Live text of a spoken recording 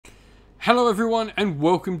Hello everyone and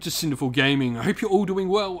welcome to Cinderful Gaming. I hope you're all doing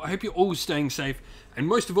well, I hope you're all staying safe, and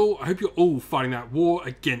most of all, I hope you're all fighting that war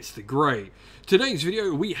against the Grey. Today's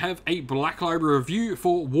video we have a Black Library review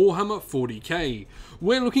for Warhammer 40k.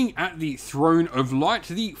 We're looking at the Throne of Light,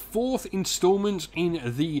 the fourth installment in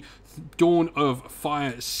the Dawn of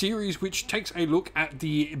Fire series, which takes a look at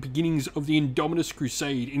the beginnings of the Indominus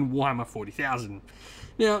Crusade in Warhammer 40,000.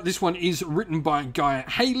 Now, this one is written by Guy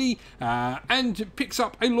Haley and picks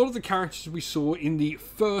up a lot of the characters we saw in the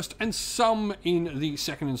first and some in the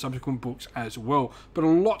second and subsequent books as well. But a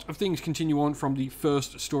lot of things continue on from the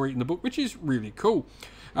first story in the book, which is really cool.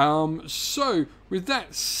 So, with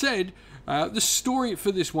that said, the story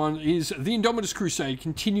for this one is the Indominus Crusade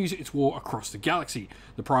continues its war across the galaxy.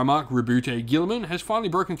 The Primarch Roboute Guilliman has finally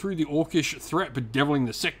broken through the Orcish threat bedeviling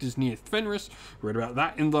the sectors near Fenris, read about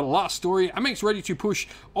that in the last story, and makes ready to push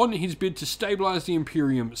on his bid to stabilise the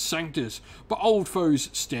Imperium Sanctus, but old foes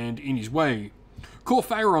stand in his way. Cor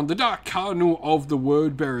Phaeron, the Dark Cardinal of the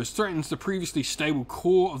Wordbearers, threatens the previously stable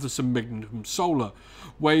core of the Submagnum Solar.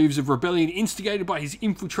 Waves of rebellion instigated by his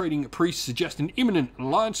infiltrating priests suggest an imminent,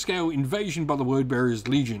 large-scale invasion by the Wordbearers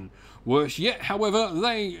Legion. Worse yet, however,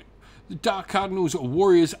 the Dark Cardinal's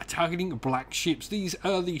warriors are targeting black ships. These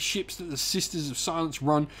are the ships that the Sisters of Silence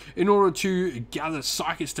run in order to gather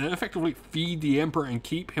psychics to effectively feed the Emperor and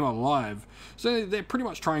keep him alive. So they're pretty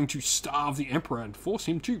much trying to starve the Emperor and force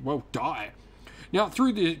him to, well, die. Now,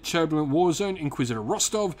 through the turbulent war zone, Inquisitor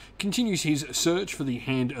Rostov continues his search for the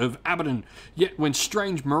Hand of Abaddon. Yet, when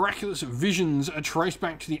strange, miraculous visions are traced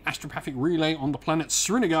back to the astropathic relay on the planet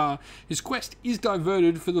Srinagar, his quest is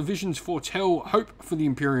diverted, for the visions foretell hope for the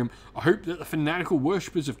Imperium, a hope that the fanatical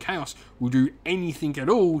worshippers of chaos will do anything at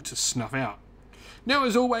all to snuff out. Now,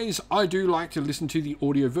 as always, I do like to listen to the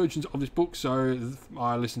audio versions of this book, so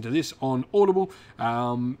I listen to this on Audible,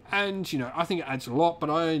 and, you know, I think it adds a lot, but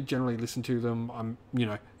I generally listen to them. I'm, you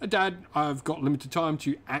know, a dad, I've got limited time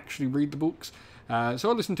to actually read the books,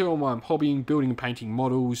 so I listen to them while I'm hobbying, building and painting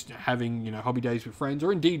models, having, you know, hobby days with friends,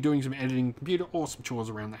 or indeed doing some editing on the computer or some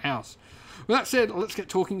chores around the house. With that said, let's get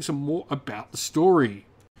talking some more about the story.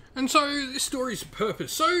 And so, this story's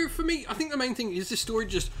purpose. So, for me, I think the main thing is this story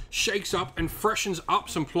just shakes up and freshens up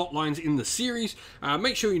some plot lines in the series.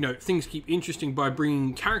 Make sure, you know, things keep interesting by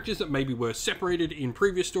bringing characters that maybe were separated in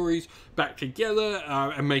previous stories back together,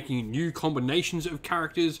 and making new combinations of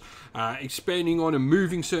characters, expanding on and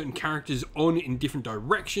moving certain characters on in different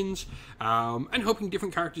directions, and helping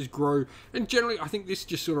different characters grow. And generally, I think this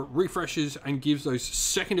just sort of refreshes and gives those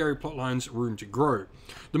secondary plot lines room to grow.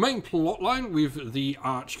 The main plot line with the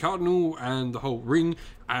Arch Cardinal and the whole ring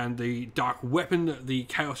and the dark weapon that the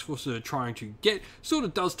Chaos Forces are trying to get sort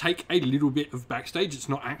of does take a little bit of backstage. It's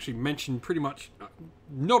not actually mentioned pretty much,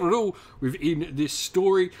 not at all, within this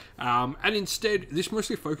story, and instead this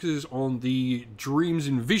mostly focuses on the dreams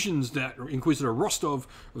and visions that Inquisitor Rostov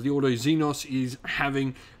of the Ordo Xenos is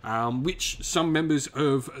having, which some members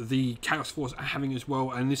of the Chaos Force are having as well,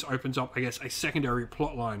 and this opens up, I guess, a secondary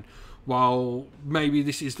plot line. While maybe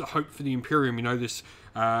this is the hope for the Imperium, you know, this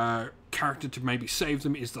character to maybe save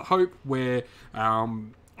them is the hope, where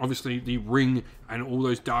obviously the ring and all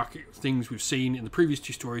those dark things we've seen in the previous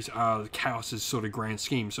two stories are the Chaos's sort of grand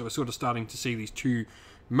scheme. So we're sort of starting to see these two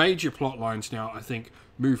major plot lines now, I think,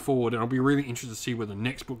 move forward, and I'll be really interested to see where the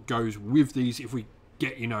next book goes with these, if we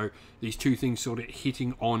get, you know, these two things sort of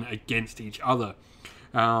hitting on against each other.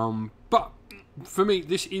 But for me,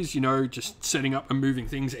 this is, you know, just setting up and moving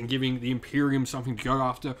things and giving the Imperium something to go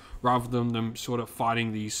after, rather than them sort of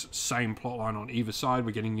fighting these same plotline on either side.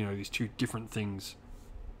 We're getting, you know, these two different things.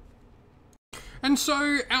 And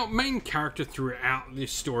so, our main character throughout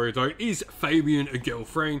this story, though, is Fabian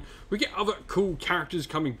Agelfrane. We get other cool characters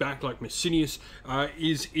coming back, like Messinius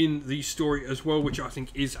is in the story as well, which I think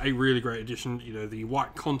is a really great addition. You know, the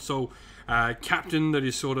White Consul captain that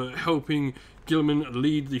is sort of helping Guilliman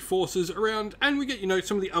lead the forces around, and we get, you know,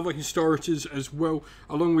 some of the other historians as well,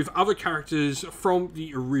 along with other characters from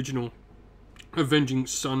the original Avenging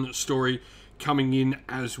Sun story coming in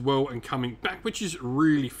as well and coming back, which is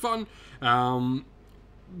really fun.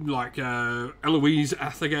 Like Eloise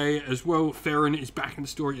Athagay as well. Theron is back in the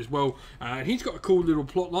story as well, and he's got a cool little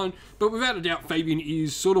plot line, but without a doubt Fabian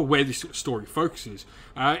is sort of where this story focuses.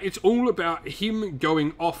 It's all about him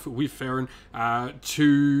going off with Theron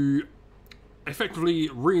to effectively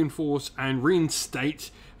reinforce and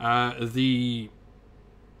reinstate the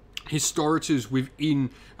historians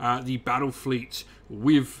within the battle fleet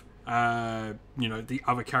with you know, the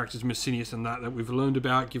other characters, Messenius and that we've learned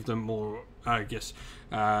about, give them more, I guess,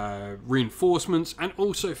 reinforcements. And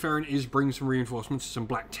also Farron is bringing some reinforcements to some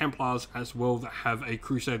Black Templars as well that have a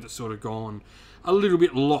crusade that's sort of gone a little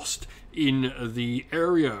bit lost in the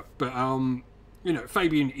area. But you know,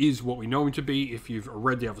 Fabian is what we know him to be. If you've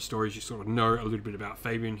read the other stories, you sort of know a little bit about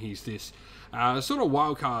Fabian. He's this sort of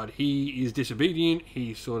wild card. He is disobedient.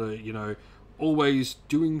 He's sort of, you know, always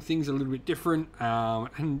doing things a little bit different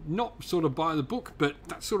and not sort of by the book, but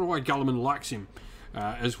that's sort of why Guilliman likes him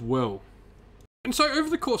as well. And so over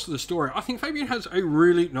the course of the story, I think Fabian has a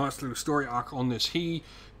really nice little story arc on this. He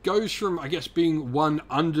goes from, I guess, being one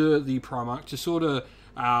under the Primarch to sort of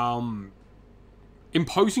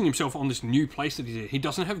imposing himself on this new place that he's in. He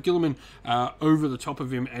doesn't have Guilliman over the top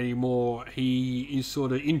of him anymore. He is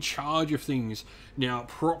sort of in charge of things now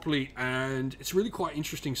properly, and it's really quite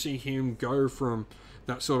interesting seeing him go from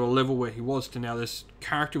that sort of level where he was to now this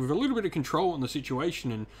character with a little bit of control on the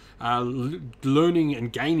situation and learning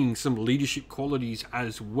and gaining some leadership qualities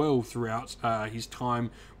as well throughout his time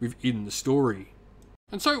within the story.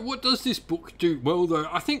 And so what does this book do well, though?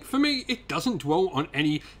 I think for me, it doesn't dwell on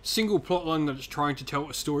any single plotline that it's trying to tell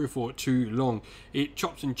a story for too long. It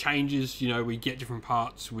chops and changes, you know, we get different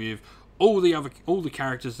parts with all the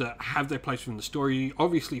characters that have their place in the story.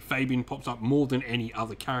 Obviously, Fabian pops up more than any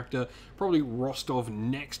other character. Probably Rostov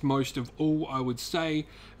next most of all, I would say.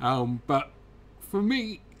 But for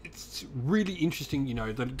me, it's really interesting, you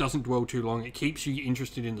know, that it doesn't dwell too long. It keeps you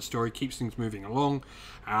interested in the story, keeps things moving along.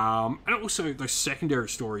 And also, those secondary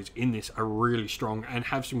stories in this are really strong and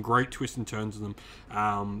have some great twists and turns in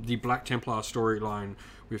them. The Black Templar storyline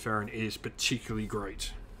with Farron is particularly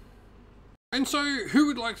great. And so, who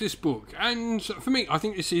would like this book? And for me, I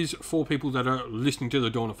think this is for people that are listening to the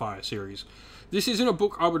Dawn of Fire series. This isn't a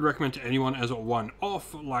book I would recommend to anyone as a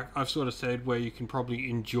one-off, like I've sort of said, where you can probably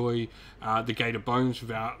enjoy the Gate of Bones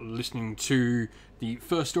without listening to the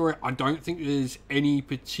first story. I don't think there's any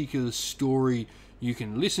particular story you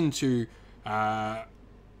can listen to. I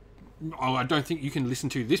don't think you can listen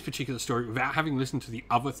to this particular story without having listened to the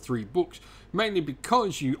other three books, mainly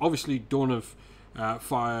because you obviously Dawn of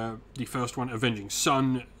Fire, the first one, Avenging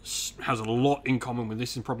Sun, has a lot in common with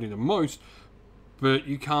this and probably the most, but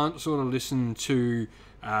you can't sort of listen to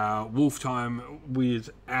Wolf Time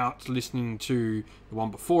without listening to the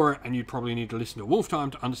one before it, and you'd probably need to listen to Wolf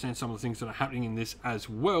Time to understand some of the things that are happening in this as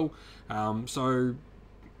well. So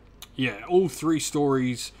yeah, all three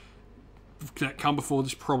stories that come before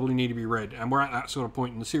this probably need to be read, and we're at that sort of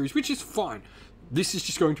point in the series, which is fine. This is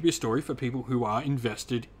just going to be a story for people who are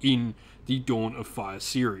invested in the Dawn of Fire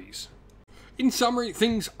series. In summary,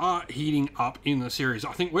 things are heating up in the series.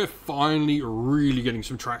 I think we're finally really getting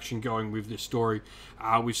some traction going with this story.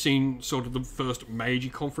 We've seen sort of the first major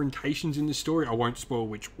confrontations in this story. I won't spoil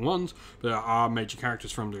which ones, but there are major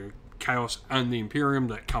characters from the Chaos and the Imperium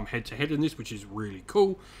that come head to head in this, which is really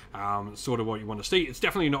cool. Sort of what you want to see. It's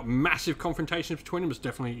definitely not massive confrontations between them. It's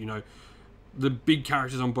definitely, you know, the big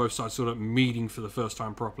characters on both sides sort of meeting for the first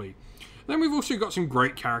time properly. Then we've also got some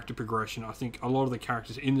great character progression. I think a lot of the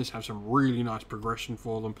characters in this have some really nice progression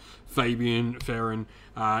for them. Fabian, Farron,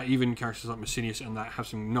 even characters like Messenius and that have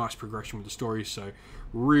some nice progression with the story. So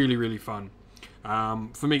really, really fun.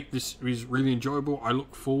 For me, this is really enjoyable. I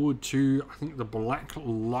look forward to, I think, the Black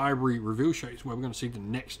Library reveal shows where we're going to see the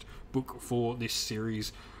next book for this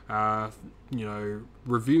series, you know,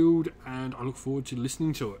 revealed, and I look forward to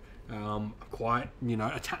listening to it. Quite, you know,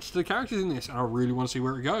 attached to the characters in this, and I really want to see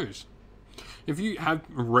where it goes. If you have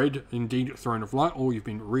read, indeed, Throne of Light, or you've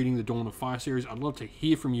been reading the Dawn of Fire series, I'd love to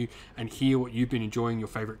hear from you and hear what you've been enjoying, your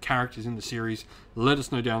favourite characters in the series. Let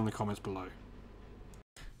us know down in the comments below.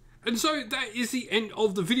 And so that is the end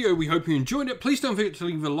of the video. We hope you enjoyed it. Please don't forget to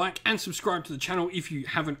leave a like and subscribe to the channel if you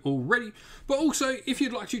haven't already. But also, if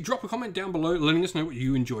you'd like to, drop a comment down below letting us know what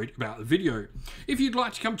you enjoyed about the video. If you'd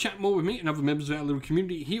like to come chat more with me and other members of our little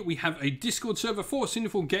community here, we have a Discord server for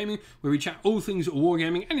Cinderful Gaming where we chat all things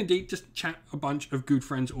wargaming and indeed just chat a bunch of good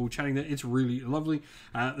friends all chatting there. It's really lovely.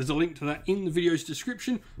 There's a link to that in the video's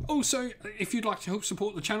description. Also, if you'd like to help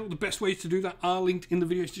support the channel, the best ways to do that are linked in the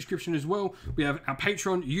video's description as well. We have our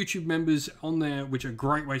Patreon, YouTube members on there, which are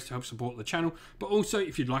great ways to help support the channel. But also,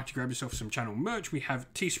 if you'd like to grab yourself some channel merch, we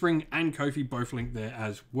have Teespring and Ko-fi, both linked there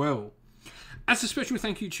as well. As a special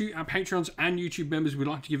thank you to our Patreons and YouTube members, we'd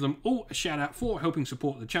like to give them all a shout out for helping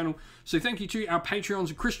support the channel. So thank you to our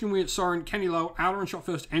Patreons, Christian Weir, Soren, Kenny Lowe, Outer and Shot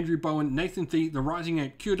First, Andrew Bowen, Nathan Thee, The Rising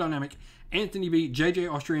Ape, Cure Dynamic, Anthony B, JJ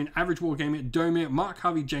Austrian, Average Wargamer, Domir, Mark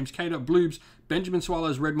Harvey, James Cater, Bloobs, Benjamin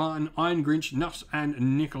Swallows, Red Martin, Iron Grinch, Nuffs,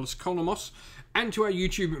 and Nicholas Kolomos. And to our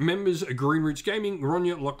YouTube members, Green Roots Gaming,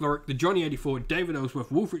 Ronya, Lochloric, The Johnny84, David Ellsworth,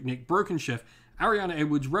 Wolfric Nick, Broken Chef, Ariana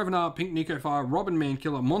Edwards, Revenar, Pink Nico Fire, Robin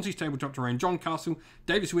Mankiller, Monty's Tabletop Terrain, John Castle,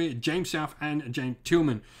 Davis Weir, James South, and James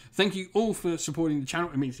Tillman. Thank you all for supporting the channel.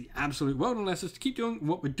 It means the absolute world and allows us to keep doing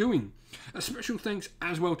what we're doing. A special thanks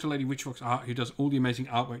as well to Lady Witchfox Art, who does all the amazing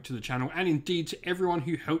artwork to the channel, and indeed to everyone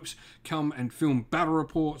who helps come and film battle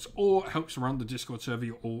reports or helps run the Discord server.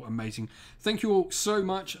 You're all amazing. Thank you all so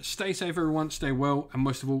much. Stay safe, everyone. Stay well, and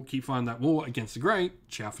most of all, keep fighting that war against the grey.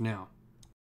 Ciao for now.